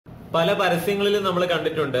പല പരസ്യങ്ങളിലും നമ്മൾ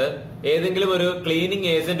കണ്ടിട്ടുണ്ട് ഏതെങ്കിലും ഒരു ക്ലീനിങ്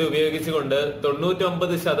ഏജന്റ് ഉപയോഗിച്ചുകൊണ്ട്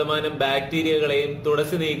 99% ബാക്ടീരിയകളെയും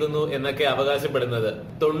തുടച്ചു നീക്കുന്നു എന്നൊക്കെ അവകാശപ്പെടുന്നത്.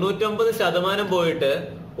 99% പോയിട്ട്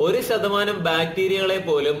 1% ബാക്ടീരിയകളെ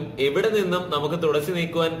പോലും എവിടെ നിന്നും നമുക്ക് തുടച്ചു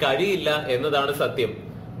നീക്കുവാൻ കഴിയില്ല എന്നതാണ് സത്യം.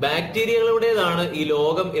 ബാക്ടീരിയകളുടേതാണ് ഈ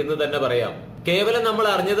ലോകം എന്ന് തന്നെ പറയാം. കേവലം നമ്മൾ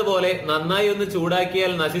അറിഞ്ഞതുപോലെ നന്നായി ഒന്ന്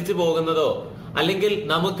ചൂടാക്കിയാൽ നശിച്ചു പോകുന്നതോ അല്ലെങ്കിൽ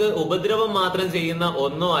നമുക്ക് ഉപദ്രവം മാത്രം ചെയ്യുന്ന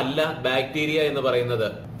ഒന്നോ അല്ല ബാക്ടീരിയ എന്ന് പറയുന്നത്.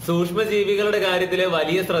 സൂക്ഷ്മജീവികളുടെ കാര്യത്തില്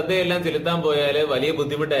വലിയ ശ്രദ്ധയെല്ലാം ചെലുത്താൻ പോയാല് വലിയ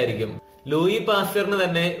ബുദ്ധിമുട്ടായിരിക്കും. ലൂയി പാസ്റ്ററിന്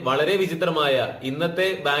തന്നെ വളരെ വിചിത്രമായ ഇന്നത്തെ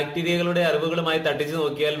ബാക്ടീരിയകളുടെ അറിവുകളുമായി തട്ടിച്ചു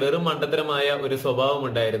നോക്കിയാൽ വെറും മണ്ടത്തരമായ ഒരു സ്വഭാവം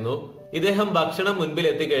ഉണ്ടായിരുന്നു. ഇദ്ദേഹം ഭക്ഷണം മുൻപിൽ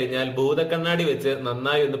എത്തിക്കഴിഞ്ഞാൽ ഭൂതക്കണ്ണാടി വെച്ച്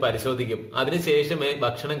നന്നായി ഒന്ന് പരിശോധിക്കും. അതിനുശേഷമേ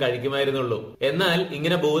ഭക്ഷണം കഴിക്കുമായിരുന്നുള്ളൂ. എന്നാൽ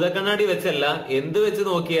ഇങ്ങനെ ഭൂതക്കണ്ണാടി വെച്ചല്ല, എന്ത് വെച്ച്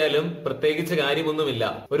നോക്കിയാലും പ്രത്യേകിച്ച് കാര്യമൊന്നുമില്ല.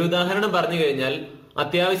 ഒരു ഉദാഹരണം പറഞ്ഞു കഴിഞ്ഞാൽ,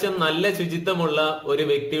 അത്യാവശ്യം നല്ല ശുചിത്വമുള്ള ഒരു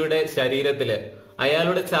വ്യക്തിയുടെ ശരീരത്തില്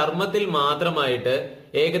അയാളുടെ ചർമ്മത്തിൽ മാത്രമായിട്ട്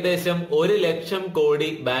ഏകദേശം 1,00,000 കോടി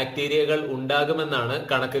ബാക്ടീരിയകൾ ഉണ്ടാകുമെന്നാണ്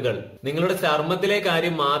കണക്കുകൾ. നിങ്ങളുടെ ചർമ്മത്തിലെ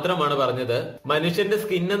കാര്യം മാത്രമാണ് പറഞ്ഞത്. മനുഷ്യന്റെ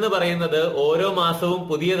സ്കിൻ എന്ന് പറയുന്നത് ഓരോ മാസവും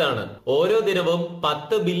പുതിയതാണ്. ഓരോ ദിനവും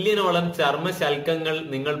 10 ബില്യണോളം ചർമ്മശൽക്കങ്ങൾ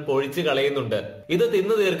നിങ്ങൾ പൊഴിച്ചു കളയുന്നുണ്ട്. ഇത്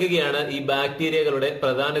തിന്നു തീർക്കുകയാണ് ഈ ബാക്ടീരിയകളുടെ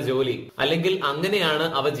പ്രധാന ജോലി. അല്ലെങ്കിൽ അങ്ങനെയാണ്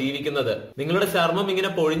അവ ജീവിക്കുന്നത്. നിങ്ങളുടെ ചർമ്മം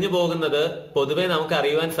ഇങ്ങനെ പൊഴിഞ്ഞു പോകുന്നത് പൊതുവെ നമുക്ക്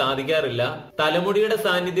അറിയുവാൻ സാധിക്കാറില്ല. തലമുടിയുടെ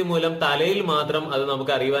സാന്നിധ്യം മൂലം തലയിൽ മാത്രം അത്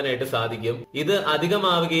നമുക്ക് അറിയുവാനായിട്ട് സാധിക്കും. ഇത്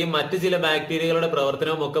അധികമാവുകയും മറ്റു ചില ബാക്ടീരിയകളുടെ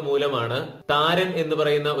പ്രവർത്തനവും ഒക്കെ മൂലമാണ് താരൻ എന്ന്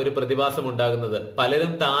പറയുന്ന ഒരു പ്രതിഭാസം ഉണ്ടാകുന്നത്.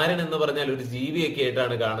 പലരും താരൻ എന്ന് പറഞ്ഞാൽ ഒരു ജീവിയൊക്കെ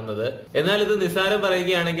ആയിട്ടാണ് കാണുന്നത്. എന്നാൽ ഇത് നിസ്സാരം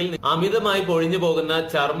പറയുകയാണെങ്കിൽ അമിതമായി പൊഴിഞ്ഞു പോകുന്ന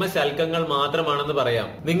ചർമ്മശൽക്കങ്ങൾ മാത്രമാണെന്ന് പറയാം.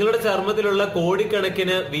 നിങ്ങളുടെ ചർമ്മത്തിലുള്ള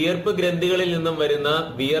കോടിക്കണക്കിന് വിയർപ്പ് ഗ്രന്ഥികളിൽ നിന്നും വരുന്ന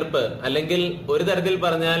വിയർപ്പ്, അല്ലെങ്കിൽ ഒരു തരത്തിൽ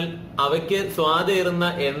പറഞ്ഞാൽ അവയ്ക്ക് സ്വാദേറുന്ന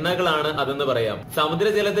എണ്ണകളാണ് അതെന്ന് പറയാം.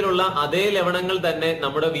 സമുദ്രജലത്തിലുള്ള അതേ ലവണങ്ങൾ തന്നെ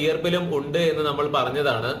നമ്മുടെ വിയർപ്പിലും ഉണ്ട് എന്ന് നമ്മൾ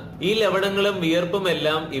പറഞ്ഞതാണ്. ഈ ലവണങ്ങളും വിയർപ്പും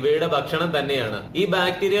എല്ലാം ഇവയുടെ ഭക്ഷണം തന്നെയാണ്. ഈ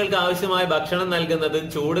ബാക്ടീരിയകൾക്ക് ആവശ്യമായ ഭക്ഷണം നൽകുന്നതും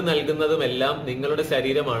ചൂട് നൽകുന്നതും എല്ലാം നിങ്ങളുടെ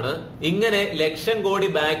ശരീരമാണ്. ഇങ്ങനെ 1,00,000 കോടി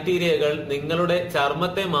ബാക്ടീരിയകൾ നിങ്ങളുടെ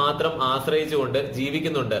ചർമ്മത്തെ മാത്രം ആശ്രയിച്ചുകൊണ്ട്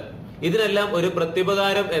ജീവിക്കുന്നുണ്ട്. ഇതിനെല്ലാം ഒരു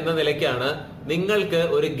പ്രത്യുപകാരം എന്ന നിലയ്ക്കാണ് നിങ്ങൾക്ക്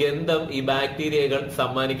ഒരു ഗന്ധം ഈ ബാക്ടീരിയകൾ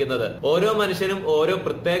സമ്മാനിക്കുന്നത്. ഓരോ മനുഷ്യനും ഓരോ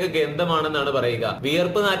പ്രത്യേക ഗന്ധമാണെന്നാണ് പറയുക.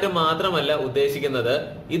 വിയർപ്പ് നാറ്റം മാത്രമല്ല ഉദ്ദേശിക്കുന്നത്.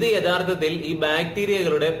 ഇത് യഥാർത്ഥത്തിൽ ഈ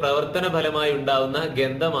ബാക്ടീരിയകളുടെ പ്രവർത്തന ഫലമായി ഉണ്ടാവുന്ന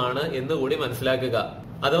ഗന്ധമാണ് എന്നുകൂടി മനസ്സിലാക്കുക.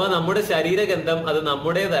 അഥവാ നമ്മുടെ ശരീരഗന്ധം അത്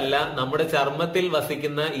നമ്മുടേതല്ല, നമ്മുടെ ചർമ്മത്തിൽ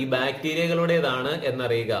വസിക്കുന്ന ഈ ബാക്ടീരിയകളുടേതാണ്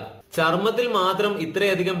എന്നറിയുക. ചർമ്മത്തിൽ മാത്രം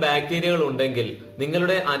ഇത്രയധികം ബാക്ടീരിയകൾ ഉണ്ടെങ്കിൽ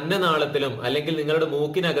നിങ്ങളുടെ അന്നനാളത്തിലും അല്ലെങ്കിൽ നിങ്ങളുടെ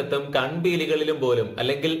മൂക്കിനകത്തും കൺപീലികളിലും പോലും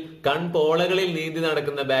അല്ലെങ്കിൽ കൺപോളകളിൽ നീന്തി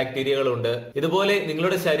നടക്കുന്ന ബാക്ടീരിയകളുണ്ട്. ഇതുപോലെ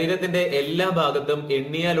നിങ്ങളുടെ ശരീരത്തിന്റെ എല്ലാ ഭാഗത്തും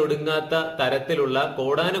എണ്ണിയാൽ ഒടുങ്ങാത്ത തരത്തിലുള്ള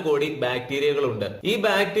കോടാനുകോടി ബാക്ടീരിയകളുണ്ട്. ഈ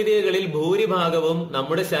ബാക്ടീരിയകളിൽ ഭൂരിഭാഗവും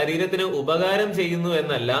നമ്മുടെ ശരീരത്തിന് ഉപകാരം ചെയ്യുന്നു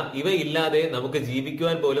എന്നല്ല, ഇവയില്ലാതെ നമുക്ക്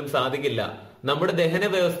ജീവിക്കുവാൻ പോലും സാധിക്കില്ല. നമ്മുടെ ദഹന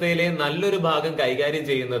വ്യവസ്ഥയിലെ നല്ലൊരു ഭാഗം കൈകാര്യം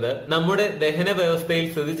ചെയ്യുന്നത് നമ്മുടെ ദഹന വ്യവസ്ഥയിൽ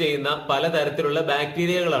സ്ഥിതി ചെയ്യുന്ന പലതരത്തിലുള്ള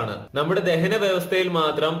ബാക്ടീരിയകളാണ്. നമ്മുടെ ദഹന വ്യവസ്ഥയിൽ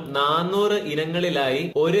മാത്രം 400 ഇനങ്ങളിലായി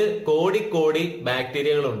 1 കോടി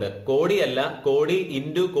ബാക്ടീരിയകളുണ്ട്. കോടിയല്ല, കോടി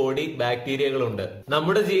ഇൻറ്റു കോടി ബാക്ടീരിയകളുണ്ട്.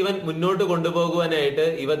 നമ്മുടെ ജീവൻ മുന്നോട്ട് കൊണ്ടുപോകുവാനായിട്ട്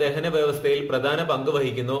ഇവ ദഹന വ്യവസ്ഥയിൽ പ്രധാന പങ്ക്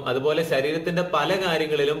വഹിക്കുന്നു. അതുപോലെ ശരീരത്തിന്റെ പല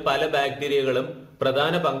കാര്യങ്ങളിലും പല ബാക്ടീരിയകളും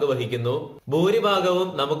പ്രധാന പങ്ക് വഹിക്കുന്നു. ഭൂരിഭാഗവും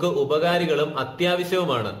നമുക്ക് ഉപകാരികളും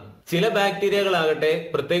അത്യാവശ്യവുമാണ്. ചില ബാക്ടീരിയകളാകട്ടെ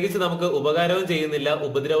പ്രത്യേകിച്ച് നമുക്ക് ഉപകാരവും ചെയ്യുന്നില്ല,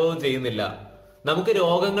 ഉപദ്രവവും ചെയ്യുന്നില്ല. നമുക്ക്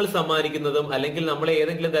രോഗങ്ങൾ സമ്മാനിക്കുന്നതും അല്ലെങ്കിൽ നമ്മളെ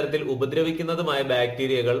ഏതെങ്കിലും തരത്തിൽ ഉപദ്രവിക്കുന്നതുമായ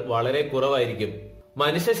ബാക്ടീരിയകൾ വളരെ കുറവായിരിക്കും.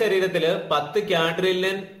 മനുഷ്യ ശരീരത്തില് 10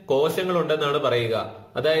 ക്വാഡ്രില്യൺ കോശങ്ങൾ ഉണ്ടെന്നാണ് പറയുക.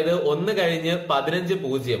 അതായത് 1 കഴിഞ്ഞ് 15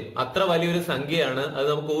 പൂജ്യം. അത്ര വലിയൊരു സംഖ്യയാണ്. അത്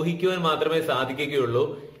നമുക്ക് ഊഹിക്കുവാൻ മാത്രമേ സാധിക്കുകയുള്ളൂ.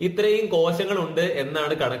 ഇത്രയും കോശങ്ങൾ ഉണ്ട്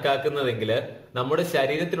എന്നാണ് കണക്കാക്കുന്നതെങ്കിൽ നമ്മുടെ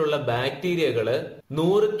ശരീരത്തിലുള്ള ബാക്ടീരിയകള്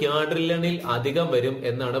 100 ക്വാഡ്രില്യണിൽ അധികം വരും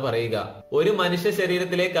എന്നാണ് പറയുക. ഒരു മനുഷ്യ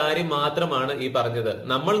ശരീരത്തിലെ കാര്യം മാത്രമാണ് ഈ പറഞ്ഞത്.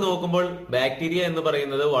 നമ്മൾ നോക്കുമ്പോൾ ബാക്ടീരിയ എന്ന്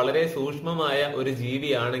പറയുന്നത് വളരെ സൂക്ഷ്മമായ ഒരു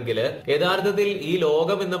ജീവിയാണെങ്കിൽ യഥാർത്ഥത്തിൽ ഈ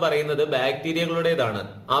ലോകം എന്ന് പറയുന്നത് ബാക്ടീരിയകളുടേതാണ്.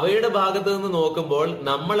 അവയുടെ ഭാഗത്ത് നിന്ന് നോക്കുമ്പോൾ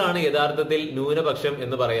നമ്മളാണ് യഥാർത്ഥത്തിൽ ന്യൂനപക്ഷം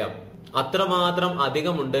എന്ന് പറയാം. അത്രമാത്രം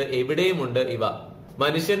അധികമുണ്ട്, എവിടെയുമുണ്ട് ഇവ.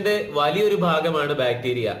 മനുഷ്യന്റെ വലിയൊരു ഭാഗമാണ്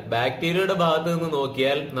ബാക്ടീരിയ. ബാക്ടീരിയയുടെ ഭാഗത്ത് നിന്ന്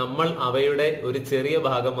നോക്കിയാൽ നമ്മൾ അവയുടെ ഒരു ചെറിയ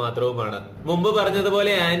ഭാഗം മാത്രവുമാണ്. മുമ്പ്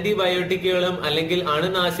പറഞ്ഞതുപോലെ ആന്റിബയോട്ടിക്കുകളും അല്ലെങ്കിൽ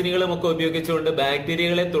അണുനാശിനികളും ഒക്കെ ഉപയോഗിച്ചുകൊണ്ട്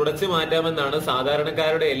ബാക്ടീരിയകളെ തുടച്ചു മാറ്റാമെന്നാണ്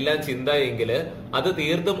സാധാരണക്കാരുടെ എല്ലാം ചിന്ത എങ്കിൽ അത്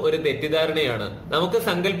തീർത്തും ഒരു തെറ്റിദ്ധാരണയാണ്. നമുക്ക്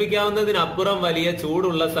സങ്കല്പിക്കാവുന്നതിനപ്പുറം വലിയ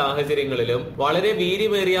ചൂടുള്ള സാഹചര്യങ്ങളിലും വളരെ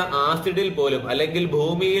വീര്യമേറിയ ആസിഡിൽ പോലും അല്ലെങ്കിൽ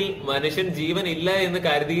ഭൂമിയിൽ മനുഷ്യൻ ജീവൻ ഇല്ല എന്ന്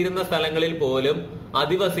കരുതിയിരുന്ന സ്ഥലങ്ങളിൽ പോലും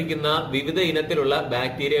അധിവസിക്കുന്ന വിവിധ ഇനത്തിലുള്ള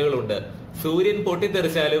ബാക്ടീരിയകളുണ്ട്. സൂര്യൻ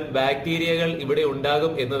പൊട്ടിത്തെറിച്ചാലും ബാക്ടീരിയകൾ ഇവിടെ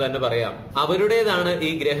ഉണ്ടാകും എന്ന് തന്നെ പറയാം. അവരുടേതാണ് ഈ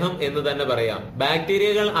ഗ്രഹം എന്ന് തന്നെ പറയാം.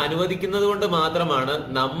 ബാക്ടീരിയകൾ അനുവദിക്കുന്നത് കൊണ്ട് മാത്രമാണ്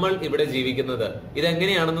നമ്മൾ ഇവിടെ ജീവിക്കുന്നത്.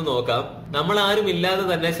 ഇതെങ്ങനെയാണെന്ന് നോക്കാം. നമ്മൾ ആരും ഇല്ലാതെ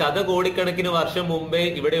തന്നെ ശതകോടിക്കണക്കിന് വർഷം മുമ്പേ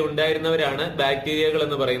ഇവിടെ ഉണ്ടായിരുന്നവരാണ് ബാക്ടീരിയകൾ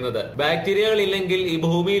എന്ന് പറയുന്നത്. ബാക്ടീരിയകൾ ഇല്ലെങ്കിൽ ഈ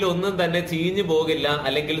ഭൂമിയിൽ ഒന്നും തന്നെ ചീഞ്ഞു പോകില്ല,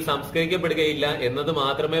 അല്ലെങ്കിൽ സംസ്കരിക്കപ്പെടുകയില്ല എന്നത്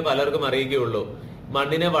മാത്രമേ പലർക്കും അറിയുകയുള്ളൂ.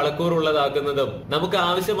 മണ്ണിനെ വളക്കൂറുള്ളതാക്കുന്നതും നമുക്ക്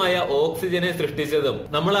ആവശ്യമായ ഓക്സിജനെ സൃഷ്ടിച്ചതും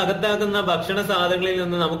നമ്മൾ അകത്താക്കുന്ന ഭക്ഷണ സാധനങ്ങളിൽ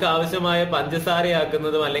നിന്ന് നമുക്ക് ആവശ്യമായ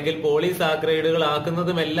പഞ്ചസാരയാക്കുന്നതും അല്ലെങ്കിൽ പോളിസാക്കറൈഡുകൾ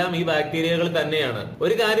ആക്കുന്നതും എല്ലാം ഈ ബാക്ടീരിയകൾ തന്നെയാണ്.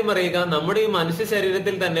 ഒരു കാര്യം പറയുക, നമ്മുടെ ഈ മനുഷ്യ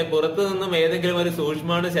ശരീരത്തിൽ തന്നെ പുറത്തു നിന്നും ഏതെങ്കിലും ഒരു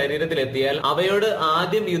സൂക്ഷ്മാണു ശരീരത്തിലെത്തിയാൽ അവയോട്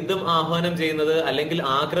ആദ്യം യുദ്ധം ആഹ്വാനം ചെയ്യുന്നത് അല്ലെങ്കിൽ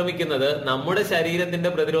ആക്രമിക്കുന്നത് നമ്മുടെ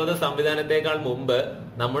ശരീരത്തിന്റെ പ്രതിരോധ സംവിധാനത്തെക്കാൾ മുമ്പ്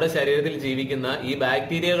നമ്മുടെ ശരീരത്തിൽ ജീവിക്കുന്ന ഈ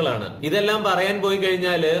ബാക്ടീരിയകളാണ്. ഇതെല്ലാം പറയാൻ പോയി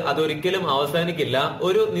കഴിഞ്ഞാൽ അതൊരിക്കലും അവസാനിക്കില്ല.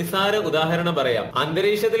 ഒരു നിസ്സാര ഉദാഹരണം പറയാം.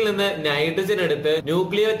 അന്തരീക്ഷത്തിൽ നിന്ന് നൈട്രജൻ എടുത്ത്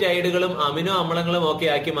ന്യൂക്ലിയോടൈഡുകളും അമിനോ അമ്ലങ്ങളും ഒക്കെ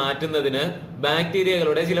ആക്കി മാറ്റുന്നതിന്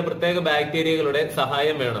ബാക്ടീരിയകളുടെ ചില പ്രത്യേക ബാക്ടീരിയകളുടെ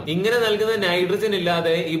സഹായം വേണം. ഇങ്ങനെ നൽകുന്ന നൈട്രജൻ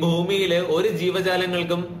ഇല്ലാതെ ഈ ഭൂമിയിലെ ഒരു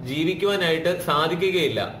ജീവജാലങ്ങൾക്കും ജീവിക്കുവാനായിട്ട്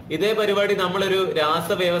സാധിക്കുകയില്ല. ഇതേ പരിപാടി നമ്മളൊരു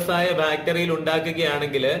രാസവ്യവസായ ഫാക്ടറിയിൽ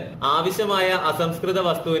ഉണ്ടാക്കുകയാണെങ്കിൽ ആവശ്യമായ അസംസ്കൃത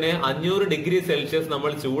വസ്തുവിനെ 500 ഡിഗ്രി സെൽഷ്യസ് നമ്മൾ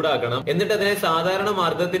ചൂടാക്കണം. എന്നിട്ട് അതിനെ സാധാരണ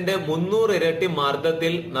മർദ്ദത്തിന്റെ 300 ഇരട്ടി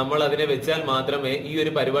മർദ്ദത്തിൽ നമ്മൾ അതിനെ വെച്ചാൽ മാത്രമേ ഈ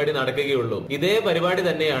ഒരു പരിപാടി നടക്കുകയുള്ളൂ. ഇതേ പരിപാടി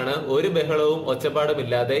തന്നെയാണ് ഒരു ബഹളവും ഒച്ചപ്പാടും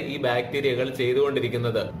ഇല്ലാതെ ഈ ബാക്ടീരിയകൾ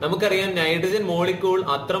ചെയ്തുകൊണ്ടിരിക്കുന്നത്. നമുക്കറിയാം, നൈട്രജൻ മോളിക്യൂൾ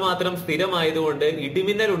അത്രമാത്രം സ്ഥിരമായതുകൊണ്ട്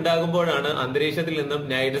ഇടിമിന്നൽ ഉണ്ടാകുമ്പോഴാണ് അന്തരീക്ഷത്തിൽ നിന്നും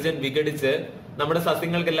നൈട്രജൻ വിഘടിച്ച് നമ്മുടെ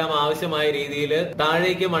സസ്യങ്ങൾക്കെല്ലാം ആവശ്യമായ രീതിയിൽ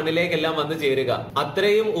താഴേക്ക് മണ്ണിലേക്കെല്ലാം വന്നു ചേരുക.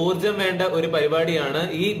 അത്രയും ഊർജം വേണ്ട ഒരു പരിപാടിയാണ്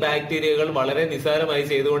ഈ ബാക്ടീരിയകൾ വളരെ നിസ്സാരമായി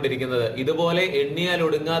ചെയ്തുകൊണ്ടിരിക്കുന്നത്. ഇതുപോലെ എണ്ണിയാൽ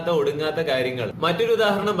ഒടുങ്ങാത്ത കാര്യങ്ങൾ. മറ്റൊരു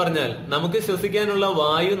ഉദാഹരണം പറഞ്ഞാൽ, നമുക്ക് ശ്വസിക്കാനുള്ള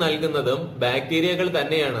വായു നൽകുന്നതും ബാക്ടീരിയകൾ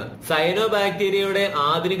തന്നെയാണ്. സയനോ ബാക്ടീരിയയുടെ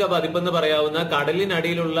ആധുനിക പതിപ്പെന്ന് പറയാവുന്ന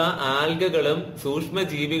കടലിനടിയിലുള്ള ആൽഗകളും സൂക്ഷ്മ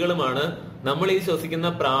ജീവികളുമാണ് നമ്മൾ ഈ ശ്വസിക്കുന്ന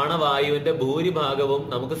പ്രാണവായുവിന്റെ ഭൂരിഭാഗവും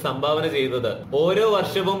നമുക്ക് സംഭാവന ചെയ്തത്. ഓരോ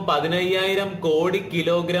വർഷവും 15,000 കോടി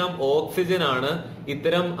കിലോഗ്രാം ഓക്സിജൻ ആണ്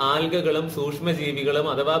ഇത്തരം ആൽഗകളും സൂക്ഷ്മജീവികളും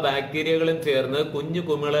അഥവാ ബാക്ടീരിയകളും ചേർന്ന് കുഞ്ഞു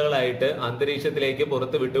കുമിളകളായിട്ട് അന്തരീക്ഷത്തിലേക്ക്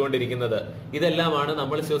പുറത്തു വിട്ടുകൊണ്ടിരിക്കുന്നത്. ഇതെല്ലാമാണ്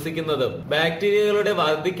നമ്മൾ ശ്വസിക്കുന്നത്. ബാക്ടീരിയകളുടെ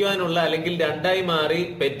വർദ്ധിക്കുവാനുള്ള അല്ലെങ്കിൽ രണ്ടായി മാറി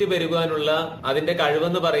പെറ്റുപെരുകുവാനുള്ള അതിന്റെ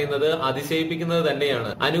കഴിവെന്ന് പറയുന്നത് അതിശയിപ്പിക്കുന്നത്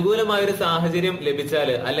തന്നെയാണ്. അനുകൂലമായ ഒരു സാഹചര്യം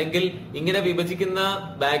ലഭിച്ചാൽ അല്ലെങ്കിൽ ഇങ്ങനെ വിഭജിക്കുന്ന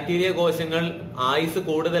ബാക്ടീരിയ കോശങ്ങൾ ആയുസ്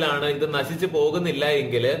കൂടുതലാണ്, ഇത് നശിച്ചു പോകുന്നില്ല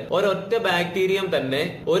എങ്കിൽ ഒരൊറ്റ ബാക്ടീരിയം തന്നെ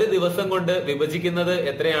ഒരു ദിവസം കൊണ്ട് വിഭജിക്കുന്നത്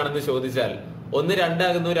എത്രയാണെന്ന് ചോദിച്ചാൽ 1 2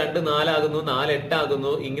 ആകുന്നു, 2 4 ആകുന്നു, 4 8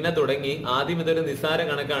 ആകുന്നു, ഇങ്ങനെ തുടങ്ങി ആദ്യം ഇതൊരു നിസ്സാര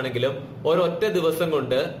കണക്കാണെങ്കിലും ഒരൊറ്റ ദിവസം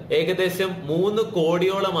കൊണ്ട് ഏകദേശം 3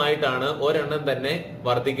 കോടിയോളമായിട്ടാണ് ഒരെണ്ണം തന്നെ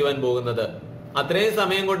വർദ്ധിക്കുവാൻ പോകുന്നത്. അത്രയും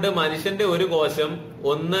സമയം കൊണ്ട് മനുഷ്യന്റെ ഒരു കോശം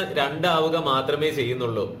 1 2 ആവുക മാത്രമേ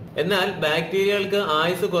ചെയ്യുന്നുള്ളൂ. എന്നാൽ ബാക്ടീരിയകൾക്ക്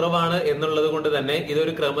ആയുസ് കുറവാണ് എന്നുള്ളത് കൊണ്ട് തന്നെ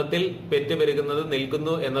ഇതൊരു ക്രമത്തിൽ പെറ്റുപെരുകുന്നത്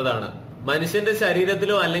നിൽക്കുന്നു എന്നതാണ്. മനുഷ്യന്റെ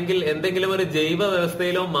ശരീരത്തിലോ അല്ലെങ്കിൽ എന്തെങ്കിലും ഒരു ജൈവ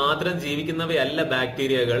വ്യവസ്ഥയിലോ മാത്രം ജീവിക്കുന്നവയല്ല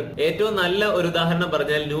ബാക്ടീരിയകൾ. ഏറ്റവും നല്ല ഒരു ഉദാഹരണം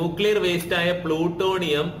പറഞ്ഞാൽ, ന്യൂക്ലിയർ വേസ്റ്റ് ആയ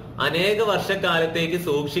പ്ലൂട്ടോണിയം അനേക വർഷക്കാലത്തേക്ക്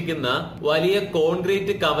സൂക്ഷിക്കുന്ന വലിയ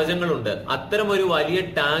കോൺക്രീറ്റ് കവചങ്ങളുണ്ട്. അത്തരം ഒരു വലിയ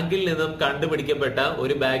ടാങ്കിൽ നിന്നും കണ്ടുപിടിക്കപ്പെട്ട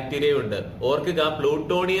ഒരു ബാക്ടീരിയ ഉണ്ട്. ഓർക്കുക,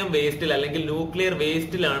 പ്ലൂട്ടോണിയം വേസ്റ്റിൽ അല്ലെങ്കിൽ ന്യൂക്ലിയർ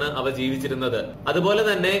വേസ്റ്റിലാണ് അവ ജീവിച്ചിരുന്നത്. അതുപോലെ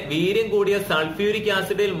തന്നെ വീര്യം കൂടിയ സൾഫ്യൂരിക്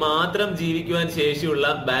ആസിഡിൽ മാത്രം ജീവിക്കുവാൻ ശേഷിയുള്ള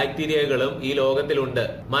ബാക്ടീരിയകളും ഈ ലോകത്തിലുണ്ട്.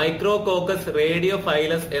 മൈക്രോകോക്കസ്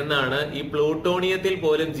റേഡിയോഫൈലസ് എന്നാണ് ഈ പ്ലൂട്ടോണിയത്തിൽ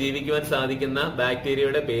പോലും ജീവിക്കുവാൻ സാധിക്കുന്ന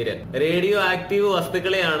ബാക്ടീരിയയുടെ പേര്. റേഡിയോ ആക്റ്റീവ്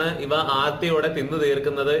വസ്തുക്കളെയാണ് ഇവ ആർത്തിയോടെ തിന്നു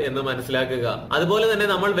തീർക്കുന്നത് എന്ന് മനസ്സിലാക്കുക. അതുപോലെ തന്നെ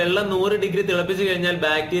നമ്മൾ വെള്ളം 100 ഡിഗ്രി തിളപ്പിച്ചു കഴിഞ്ഞാൽ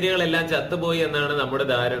ബാക്ടീരിയകളെല്ലാം ചത്തുപോയി എന്നാണ് നമ്മുടെ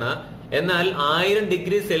ധാരണ. എന്നാൽ 1000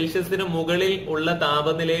 ഡിഗ്രി സെൽഷ്യസിന് മുകളിൽ ഉള്ള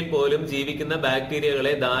താപനിലയിൽ പോലും ജീവിക്കുന്ന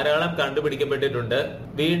ബാക്ടീരിയകളെ ധാരാളം കണ്ടുപിടിക്കപ്പെട്ടിട്ടുണ്ട്,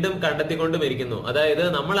 വീണ്ടും കണ്ടെത്തിക്കൊണ്ടുമിരിക്കുന്നു. അതായത്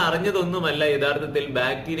നമ്മൾ അറിഞ്ഞതൊന്നുമല്ല യഥാർത്ഥത്തിൽ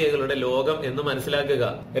ബാക്ടീരിയകളുടെ ലോകം എന്ന് മനസ്സിലാക്കുക.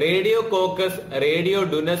 റേഡിയോ കോക്കസ്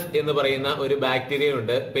റേഡിയോഡുനസ് എന്ന് പറയുന്ന ഒരു ബാക്ടീരിയ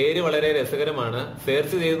ഉണ്ട്. പേര് വളരെ രസകരമാണ്,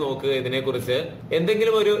 സെർച്ച് ചെയ്ത് നോക്കുക ഇതിനെക്കുറിച്ച്.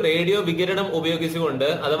 എന്തെങ്കിലും ഒരു റേഡിയോ വികിരണം ഉപയോഗിച്ചുകൊണ്ട്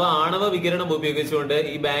അഥവാ ആണവ വികിരണം ഉപയോഗിച്ചുകൊണ്ട്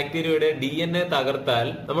ഈ ബാക്ടീരിയയുടെ DNA തകർത്താൽ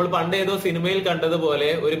നമ്മൾ പണ്ടേതോ സിനിമയിൽ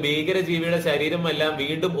കണ്ടതുപോലെ ഒരു ഭീകര ജീവിയുടെ ശരീരം എല്ലാം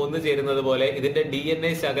വീണ്ടും ഒന്നു ചേരുന്നത് പോലെ ഇതിന്റെ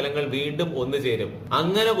DNA ശകലങ്ങൾ വീണ്ടും ഒന്നു ചേരും.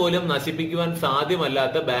 അങ്ങനെ പോലും നശിപ്പിക്കുവാൻ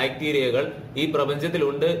സാധ്യമല്ലാത്ത ബാക്ടീരിയകൾ ഈ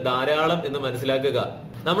പ്രപഞ്ചത്തിലുണ്ട് ധാരാളം എന്ന് മനസ്സിലാക്കുക.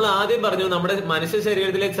 നമ്മൾ ആദ്യം പറഞ്ഞു നമ്മുടെ മനുഷ്യ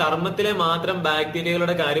ശരീരത്തിലെ ചർമ്മത്തിലെ മാത്രം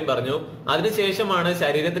ബാക്ടീരിയകളുടെ കാര്യം പറഞ്ഞു. അതിനുശേഷമാണ്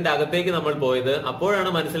ശരീരത്തിന്റെ അകത്തേക്ക് നമ്മൾ പോയത്. അപ്പോഴാണ്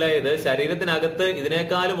മനസ്സിലായത് ശരീരത്തിനകത്ത്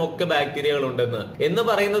ഇതിനേക്കാളും ഒക്കെ ബാക്ടീരിയകൾ ഉണ്ടെന്ന്. എന്ന്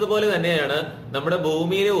പറയുന്നത് പോലെ തന്നെയാണ് നമ്മുടെ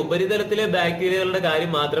ഭൂമിയിലെ ഉപരിതലത്തിലെ ബാക്ടീരിയകളുടെ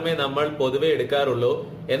കാര്യം മാത്രമേ നമ്മൾ പൊതുവെ എടുക്കാറുള്ളൂ.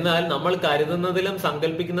 എന്നാൽ നമ്മൾ കരുതുന്നതിലും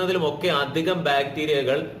സങ്കല്പിക്കുന്നതിലും ഒക്കെ അധികം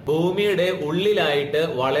ബാക്ടീരിയകൾ ഭൂമിയുടെ ഉള്ളിലായിട്ട്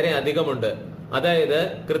വളരെ അധികമുണ്ട്. അതായത്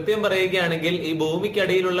കൃത്യം പറയുകയാണെങ്കിൽ ഈ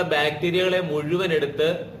ഭൂമിക്കടിയിലുള്ള ബാക്ടീരിയകളെ മുഴുവൻ എടുത്ത്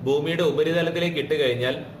ഭൂമിയുടെ ഉപരിതലത്തിലേക്ക് ഇട്ട്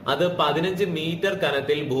കഴിഞ്ഞാൽ അത് 15 മീറ്റർ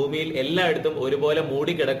കനത്തിൽ ഭൂമിയിൽ എല്ലായിടത്തും ഒരുപോലെ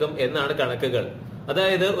മൂടിക്കിടക്കും എന്നാണ് കണക്കുകൾ.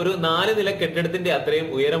 അതായത് ഒരു 4 നില കെട്ടിടത്തിന്റെ അത്രയും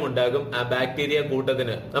ഉയരമുണ്ടാകും ആ ബാക്ടീരിയ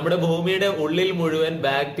കൂട്ടത്തിന്. നമ്മുടെ ഭൂമിയുടെ ഉള്ളിൽ മുഴുവൻ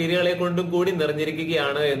ബാക്ടീരിയകളെ കൊണ്ടും കൂടി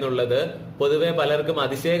നിറഞ്ഞിരിക്കുകയാണ് എന്നുള്ളത് പൊതുവെ പലർക്കും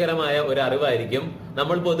അതിശയകരമായ ഒരു അറിവായിരിക്കും.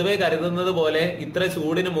 നമ്മൾ പൊതുവെ കരുതുന്നത് പോലെ ഇത്ര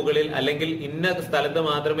ചൂടിന് മുകളിൽ അല്ലെങ്കിൽ ഇന്ന സ്ഥലത്ത്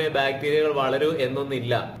മാത്രമേ ബാക്ടീരിയകൾ വളരൂ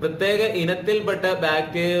എന്നൊന്നില്ല. പ്രത്യേക ഇനത്തിൽപ്പെട്ട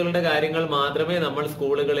ബാക്ടീരിയകളുടെ കാര്യങ്ങൾ മാത്രമേ നമ്മൾ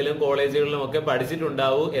സ്കൂളുകളിലും കോളേജുകളിലും ഒക്കെ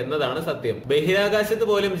പഠിച്ചിട്ടുണ്ടാവൂ എന്നതാണ് സത്യം. ബഹിരാകാശത്ത്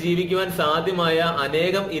പോലും ജീവിക്കുവാൻ സാധ്യമായ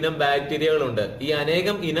അനേകം ഇനം ബാക്ടീരിയകളുണ്ട്. ഈ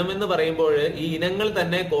അനേകം ഇനം എന്ന് പറയുമ്പോൾ ഈ ഇനങ്ങൾ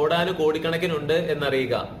തന്നെ കോടാനുകോടിക്കണക്കിനുണ്ട്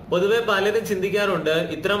എന്നറിയുക. പൊതുവെ പലരും ചിന്തിക്കാറുണ്ട്,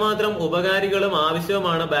 ഇത്രമാത്രം ഉപകാരികളും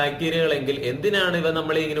ആവശ്യവുമാണ് ബാക്ടീരിയകളെങ്കിൽ എന്തിനാണ് ഇവ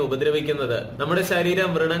നമ്മളെ ഇങ്ങനെ ഉപദ്രവിക്കുന്നത്? നമ്മുടെ ശരീരം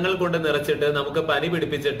വ്രണങ്ങൾ കൊണ്ട് നിറച്ചിട്ട് നമുക്ക് പനി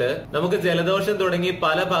പിടിപ്പിച്ചിട്ട് നമുക്ക് ജലദോഷം തുടങ്ങി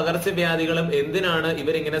പല പകർച്ചവ്യാധികളും എന്തിനാണ്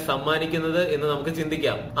ഇവരിങ്ങനെ സമ്മാനിക്കുന്നത് എന്ന് നമുക്ക്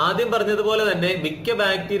ചിന്തിക്കാം. ആദ്യം പറഞ്ഞതുപോലെ തന്നെ മിക്ക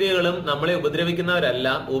ബാക്ടീരിയകളും നമ്മളെ ഉപദ്രവിക്കുന്നവരല്ല,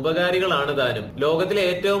 ഉപകാരികളാണ് താനും. ലോകത്തിലെ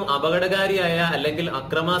ഏറ്റവും അപകടകാരിയായ അല്ലെങ്കിൽ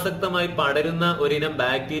അക്രമാസക്തമായി പടരുന്ന ഒരിനം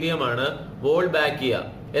ബാക്ടീരിയമാണ് വോൾബാക്കിയ.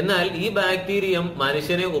 എന്നാൽ ഈ ബാക്ടീരിയം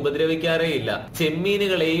മനുഷ്യനെ ഉപദ്രവിക്കാറേയില്ല.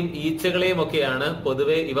 ചെമ്മീനുകളെയും ഈച്ചകളെയും ഒക്കെയാണ്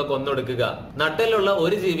പൊതുവെ ഇവ കൊന്നൊടുക്കുക. നട്ടലുള്ള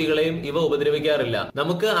ഒരു ജീവികളെയും ഇവ ഉപദ്രവിക്കാറില്ല.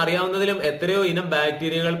 നമുക്ക് അറിയാവുന്നതിലും എത്രയോ ഇനം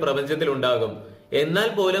ബാക്ടീരിയകൾ പ്രപഞ്ചത്തിൽ ഉണ്ടാകും. എന്നാൽ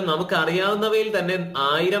പോലും നമുക്ക് അറിയാവുന്നവയിൽ തന്നെ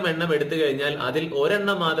 1000 എണ്ണം എടുത്തു കഴിഞ്ഞാൽ അതിൽ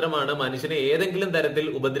ഒരെണ്ണം മാത്രമാണ് മനുഷ്യനെ ഏതെങ്കിലും തരത്തിൽ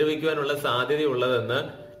ഉപദ്രവിക്കുവാനുള്ള സാധ്യതയുള്ളതെന്ന്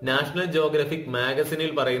നാഷണൽ ജിയോഗ്രഫിക്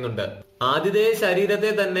മാഗസിനിൽ പറയുന്നുണ്ട്. ആതിഥേയ ശരീരത്തെ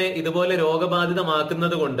തന്നെ ഇതുപോലെ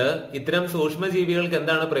രോഗബാധിതമാക്കുന്നത് കൊണ്ട് ഇത്തരം സൂക്ഷ്മജീവികൾക്ക്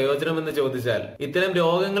എന്താണ് പ്രയോജനമെന്ന് ചോദിച്ചാൽ, ഇത്തരം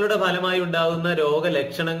രോഗങ്ങളുടെ ഫലമായി ഉണ്ടാകുന്ന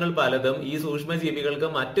രോഗലക്ഷണങ്ങൾ പലതും ഈ സൂക്ഷ്മജീവികൾക്ക്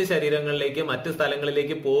മറ്റ് ശരീരങ്ങളിലേക്ക് മറ്റ്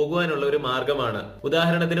സ്ഥലങ്ങളിലേക്ക് പോകുവാനുള്ള ഒരു മാർഗമാണ്.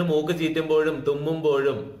 ഉദാഹരണത്തിന് മൂക്ക് ചീറ്റുമ്പോഴും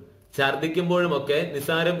തുമ്മുമ്പോഴും ഛർദിക്കുമ്പോഴും ഒക്കെ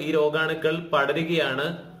നിസ്സാരം ഈ രോഗാണുക്കൾ പടരുകയാണ്,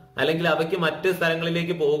 അല്ലെങ്കിൽ അവയ്ക്ക് മറ്റ്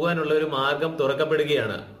സ്ഥലങ്ങളിലേക്ക് പോകുവാനുള്ള ഒരു മാർഗം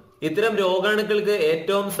തുറക്കപ്പെടുകയാണ്. ഇത്തരം രോഗാണുക്കൾക്ക്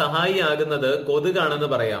ഏറ്റവും സഹായിയാകുന്നത് കൊതുകാണെന്ന്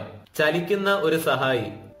പറയാം, ചലിക്കുന്ന ഒരു സഹായി.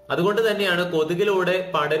 അതുകൊണ്ട് തന്നെയാണ് കൊതുകിലൂടെ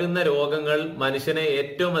പടരുന്ന രോഗങ്ങൾ മനുഷ്യനെ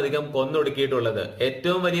ഏറ്റവും അധികം കൊന്നൊടുക്കിയിട്ടുള്ളത്.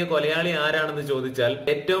 ഏറ്റവും വലിയ കൊലയാളി ആരാണെന്ന് ചോദിച്ചാൽ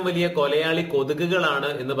ഏറ്റവും വലിയ കൊലയാളി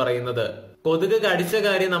കൊതുകുകളാണ് എന്ന് പറയുന്നത്. കൊതുക് കടിച്ച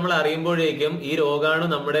കാര്യം നമ്മൾ അറിയുമ്പോഴേക്കും ഈ രോഗാണു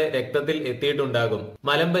നമ്മുടെ രക്തത്തിൽ എത്തിയിട്ടുണ്ടാകും.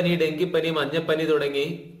 മലമ്പനി, ഡെങ്കിപ്പനി, മഞ്ഞപ്പനി തുടങ്ങി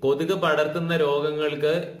കൊതുക് പടർത്തുന്ന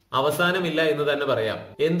രോഗങ്ങൾക്ക് അവസാനമില്ല എന്ന് തന്നെ പറയാം.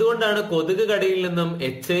 എന്തുകൊണ്ടാണ് കൊതുക് കടിയിൽ നിന്നും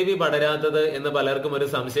HIV പടരാത്തത് എന്ന് പലർക്കും ഒരു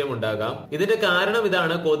സംശയം ഉണ്ടാകാം. ഇതിന്റെ കാരണം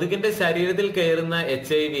ഇതാണ്, കൊതുകിന്റെ ശരീരത്തിൽ കയറുന്ന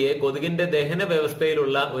HIV-യെ കൊതുകിന്റെ ദഹന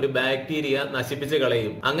വ്യവസ്ഥയിലുള്ള ഒരു ബാക്ടീരിയ നശിപ്പിച്ച്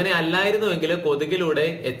കളയും. അങ്ങനെ അല്ലായിരുന്നുവെങ്കിൽ കൊതുകിലൂടെ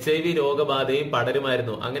HIV രോഗബാധയും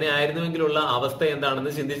പടരുമായിരുന്നു. അങ്ങനെ ആയിരുന്നുവെങ്കിലുള്ള അവസ്ഥ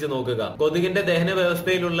എന്താണെന്ന് ചിന്തിച്ചു നോക്കുക. കൊതുകിന്റെ ദഹന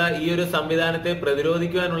വ്യവസ്ഥയിലുള്ള ഈ ഒരു സംവിധാനത്തെ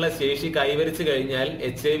പ്രതിരോധിക്കുവാനുള്ള ശേഷി കൈവരിച്ചു കഴിഞ്ഞാൽ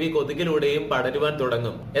HIV കൊതുകിലൂടെയും പടരുവാൻ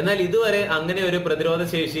തുടങ്ങും. എന്നാൽ ഇതുവരെ അങ്ങനെ ഒരു പ്രതിരോധ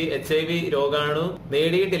ശേഷി HIV രോഗാണു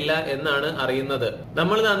നേടിയിട്ടില്ല എന്നാണ് അറിയുന്നത്.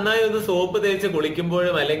 നമ്മൾ നന്നായി ഒന്ന് സോപ്പ് തേച്ച്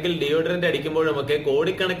കുളിക്കുമ്പോഴും അല്ലെങ്കിൽ ഡിയോഡറന്റ് അടിക്കുമ്പോഴും ഒക്കെ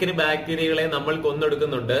കോടിക്കണക്കിന് ബാക്ടീരിയകളെ നമ്മൾ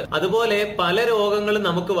കൊന്നൊടുക്കുന്നുണ്ട്. അതുപോലെ പല രോഗങ്ങളും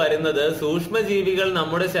നമുക്ക് വരുന്നത് സൂക്ഷ്മജീവികൾ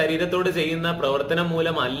നമ്മുടെ ശരീരത്തോട് ചെയ്യുന്ന പ്രവർത്തനം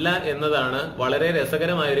മൂലമല്ല എന്നതാണ് വളരെ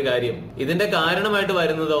രസകരമായ ഒരു കാര്യം. ഇതിന്റെ കാരണമായിട്ട്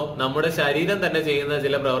വരുന്നതോ നമ്മുടെ ശരീരം തന്നെ ചെയ്യുന്ന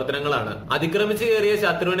ചില പ്രവർത്തനങ്ങളാണ്. അതിക്രമിച്ചു കയറിയ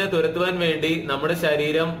ശത്രുവിനെ തുരത്തുവാൻ വേണ്ടി നമ്മുടെ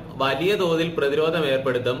ശരീരം വലിയ തോതിൽ പ്രതിരോധം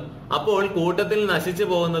ഏർപ്പെടുത്തും. അപ്പോൾ കൂട്ടത്തിൽ നശിച്ചു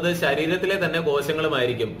പോകുന്നത് ശരീരത്തിലെ തന്നെ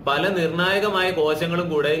കോശങ്ങളുമായിരിക്കും. പല നിർണായകമായ കോശങ്ങളും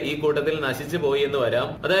കൂടെ ഈ കൂട്ടത്തിൽ നശിച്ചു പോയി എന്ന് വരാം.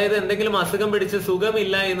 അതായത് എന്തെങ്കിലും അസുഖം പിടിച്ച്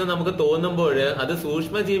സുഖമില്ല എന്ന് നമുക്ക് തോന്നുമ്പോൾ അത്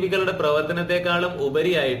സൂക്ഷ്മജീവികളുടെ പ്രവർത്തനത്തെക്കാളും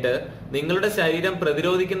ഉപരിയായിട്ട് നിങ്ങളുടെ ശരീരം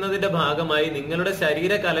പ്രതിരോധിക്കുന്നതിന്റെ ഭാഗമായി നിങ്ങളുടെ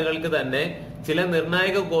ശരീരകലകൾക്ക് തന്നെ ചില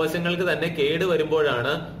നിർണായക കോശങ്ങൾക്ക് തന്നെ കേട്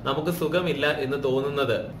വരുമ്പോഴാണ് നമുക്ക് സുഖമില്ല എന്ന്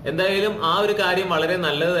തോന്നുന്നത്. എന്തായാലും ആ ഒരു കാര്യം വളരെ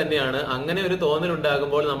നല്ലത് തന്നെയാണ്. അങ്ങനെ ഒരു തോന്നൽ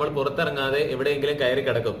ഉണ്ടാകുമ്പോൾ നമ്മൾ പുറത്തിറങ്ങാതെ എവിടെയെങ്കിലും കയറി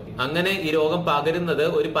കിടക്കും. അങ്ങനെ ഈ രോഗം പകരുന്നത്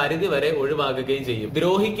ഒരു പരിധി വരെ ഒഴിവാക്കുകയും ചെയ്യും.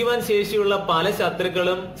 ദ്രോഹിക്കുവാൻ ശേഷിയുള്ള പല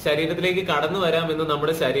ശത്രുക്കളും ശരീരത്തിലേക്ക് കടന്നു വരാമെന്ന്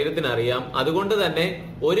നമ്മുടെ ശരീരത്തിന് അറിയാം. അതുകൊണ്ട് തന്നെ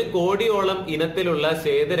 1 കോടിയോളം ഇനത്തിലുള്ള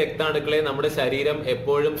ശ്വേതരക്താണുക്കളെ നമ്മുടെ ശരീരം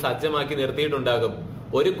എപ്പോഴും സജ്ജമാക്കി നിർത്തിയിട്ടുണ്ടാകും.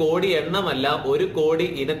 1 കോടി എണ്ണമല്ല, 1 കോടി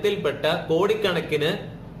ഇനത്തിൽപ്പെട്ട കോടിക്കണക്കിന്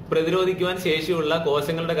പ്രതിരോധിക്കുവാൻ ശേഷിയുള്ള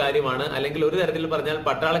കോശങ്ങളുടെ കാര്യമാണ്, അല്ലെങ്കിൽ ഒരു തരത്തിൽ പറഞ്ഞാൽ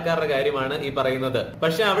പട്ടാളക്കാരുടെ കാര്യമാണ് ഈ പറയുന്നത്.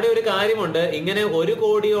 പക്ഷെ അവിടെ ഒരു കാര്യമുണ്ട്. ഇങ്ങനെ 1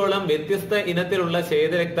 കോടിയോളം വ്യത്യസ്ത ഇനത്തിലുള്ള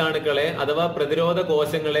ശ്വേതരക്താണുക്കളെ അഥവാ പ്രതിരോധ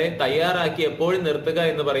കോശങ്ങളെ തയ്യാറാക്കി എപ്പോഴും നിർത്തുക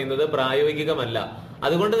എന്ന് പറയുന്നത് പ്രായോഗികമല്ല.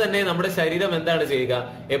 അതുകൊണ്ട് തന്നെ നമ്മുടെ ശരീരം എന്താണ് ചെയ്യുക,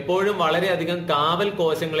 എപ്പോഴും വളരെയധികം കാവൽ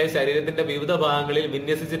കോശങ്ങളെ ശരീരത്തിന്റെ വിവിധ ഭാഗങ്ങളിൽ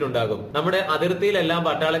വിന്യസിച്ചിട്ടുണ്ടാകും. നമ്മുടെ അതിർത്തിയിലെല്ലാം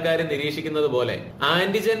പട്ടാളക്കാരെ നിരീക്ഷിക്കുന്നത് പോലെ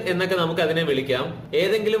ആന്റിജൻ എന്നൊക്കെ നമുക്ക് അതിനെ വിളിക്കാം.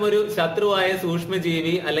 ഏതെങ്കിലും ഒരു ശത്രുവായ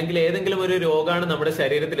സൂക്ഷ്മജീവി അല്ലെങ്കിൽ ഏതെങ്കിലും ഒരു രോഗാണു നമ്മുടെ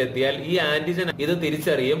ശരീരത്തിൽ എത്തിയാൽ ഈ ആന്റിജൻ ഇത്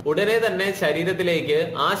തിരിച്ചറിയും. ഉടനെ തന്നെ ശരീരത്തിലേക്ക്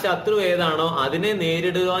ആ ശത്രു ഏതാണോ അതിനെ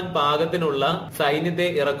നേരിടുവാൻ പാകത്തിനുള്ള സൈന്യത്തെ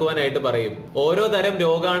ഇറക്കുവാനായിട്ട് പറയും. ഓരോ തരം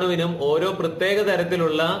രോഗാണുവിനും ഓരോ പ്രത്യേക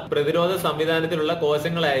തരത്തിലുള്ള പ്രതിരോധ സംവിധാനത്തിലുള്ള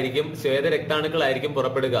കോശങ്ങളായിരിക്കും, ശ്വേതരക്താണുക്കളായിരിക്കും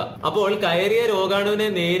പുറപ്പെടുക. അപ്പോൾ കയറിയ രോഗാണുവിനെ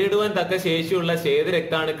നേരിടുവാൻ തക്ക ശേഷിയുള്ള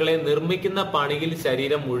ശ്വേതരക്താണുക്കളെ നിർമ്മിക്കുന്ന പണിയിൽ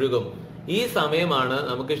ശരീരം മുഴുകും. ഈ സമയമാണ്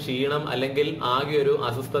നമുക്ക് ക്ഷീണം അല്ലെങ്കിൽ ആകെ ഒരു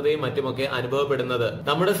അസ്വസ്ഥതയും മറ്റുമൊക്കെ അനുഭവപ്പെടുന്നത്.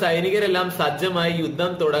 നമ്മുടെ സൈനികരെല്ലാം സജ്ജമായി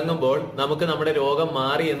യുദ്ധം തുടങ്ങുമ്പോൾ നമുക്ക് നമ്മുടെ രോഗം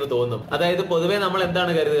മാറി എന്ന് തോന്നും. അതായത് പൊതുവെ നമ്മൾ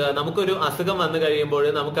എന്താണ് കരുതുക, നമുക്കൊരു അസുഖം വന്നു കഴിയുമ്പോൾ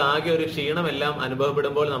നമുക്ക് ആകെ ഒരു ക്ഷീണമെല്ലാം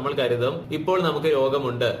അനുഭവപ്പെടുമ്പോൾ നമ്മൾ കരുതും ഇപ്പോൾ നമുക്ക്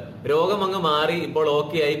രോഗമുണ്ട്, രോഗം അങ്ങ് മാറി, ഇപ്പോൾ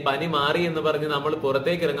ഓക്കെ ആയി, പനി മാറി എന്ന് പറഞ്ഞ് നമ്മൾ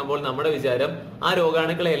പുറത്തേക്ക് ഇറങ്ങുമ്പോൾ നമ്മുടെ വിചാരം ആ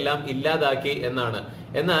രോഗാണുക്കളെ എല്ലാം ഇല്ലാതാക്കി എന്നാണ്.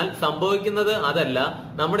 എന്നാൽ സംഭവിക്കുന്നത് അതല്ല.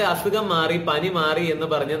 നമ്മുടെ അസുഖം മാറി, പനി മാറി എന്ന്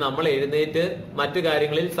പറഞ്ഞ് നമ്മൾ എഴുന്നേറ്റ് മറ്റു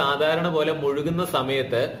കാര്യങ്ങളിൽ സാധാരണ പോലെ മുഴുകുന്ന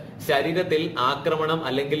സമയത്ത് ശരീരത്തിൽ ആക്രമണം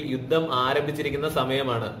അല്ലെങ്കിൽ യുദ്ധം ആരംഭിച്ചിരിക്കുന്ന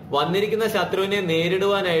സമയമാണ്. വന്നിരിക്കുന്ന ശത്രുവിനെ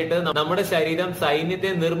നേരിടുവാനായിട്ട് നമ്മുടെ ശരീരം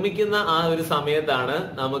സൈന്യത്തെ നിർമ്മിക്കുന്ന ആ ഒരു സമയത്താണ്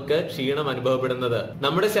നമുക്ക് ക്ഷീണം അനുഭവപ്പെടുന്നത്.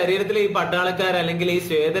 നമ്മുടെ ശരീരത്തിലെ ഈ പട്ടാളക്കാർ അല്ലെങ്കിൽ ഈ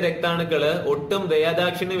ശ്വേതരക്താണുക്കള് ഒട്ടും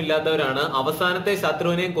ദയാദാക്ഷിണ്യം ഇല്ലാത്തവരാണ്. അവസാനത്തെ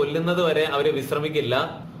ശത്രുവിനെ കൊല്ലുന്നത് വരെ അവര് വിശ്രമിക്കില്ല.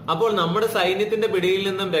 അപ്പോൾ നമ്മുടെ സൈന്യത്തിന്റെ പിടിയിൽ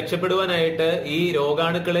നിന്നും രക്ഷപ്പെടുവാനായിട്ട് ഈ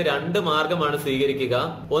രോഗാണുക്കള് രണ്ട് മാർഗമാണ് സ്വീകരിക്കുക.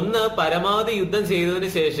 ഒന്ന്, പരമാവധി യുദ്ധം ചെയ്തതിനു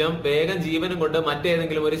ശേഷം വേഗം ജീവനും കൊണ്ട്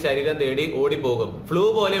മറ്റേതെങ്കിലും ഒരു ശരീരം തേടി ഓടിപ്പോകും. ഫ്ലൂ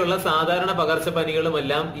പോലെയുള്ള സാധാരണ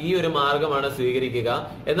പകർച്ചപ്പനികളുമെല്ലാം ഈ ഒരു മാർഗമാണ് സ്വീകരിക്കുക.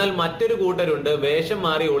 എന്നാൽ മറ്റൊരു കൂട്ടരുണ്ട്, വേഷം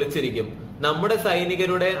മാറി ഒളിച്ചിരിക്കും. നമ്മുടെ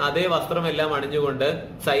സൈനികരുടെ അതേ വസ്ത്രമെല്ലാം അണിഞ്ഞുകൊണ്ട്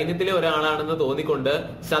സൈന്യത്തിലെ ഒരാളാണെന്ന് തോന്നിക്കൊണ്ട്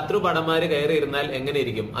ശത്രു പടന്മാര് കയറിയിരുന്നാൽ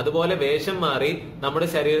എങ്ങനെയിരിക്കും, അതുപോലെ വേഷം മാറി നമ്മുടെ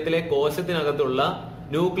ശരീരത്തിലെ കോശത്തിനകത്തുള്ള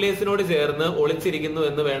ന്യൂക്ലിയസിനോട് ചേർന്ന് ഒളിച്ചിരിക്കുന്നു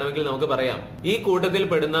എന്ന് വേണമെങ്കിൽ നമുക്ക് പറയാം. ഈ കൂട്ടത്തിൽ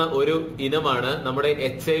പെടുന്ന ഒരു ഇനമാണ് നമ്മുടെ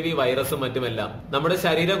HIV വൈറസും മറ്റുമെല്ലാം. നമ്മുടെ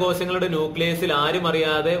ശരീരകോശങ്ങളുടെ ന്യൂക്ലിയസിൽ ആരും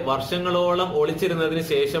അറിയാതെ വർഷങ്ങളോളം ഒളിച്ചിരുന്നതിന്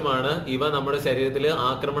ശേഷമാണ് ഇവ നമ്മുടെ ശരീരത്തിൽ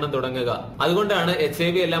ആക്രമണം തുടങ്ങുക. അതുകൊണ്ടാണ്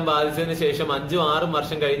HIV എല്ലാം ബാധിച്ചതിന് ശേഷം 5-6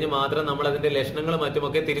 വർഷം കഴിഞ്ഞ് മാത്രം നമ്മൾ അതിന്റെ ലക്ഷണങ്ങളും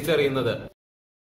മറ്റുമൊക്കെ തിരിച്ചറിയുന്നത്.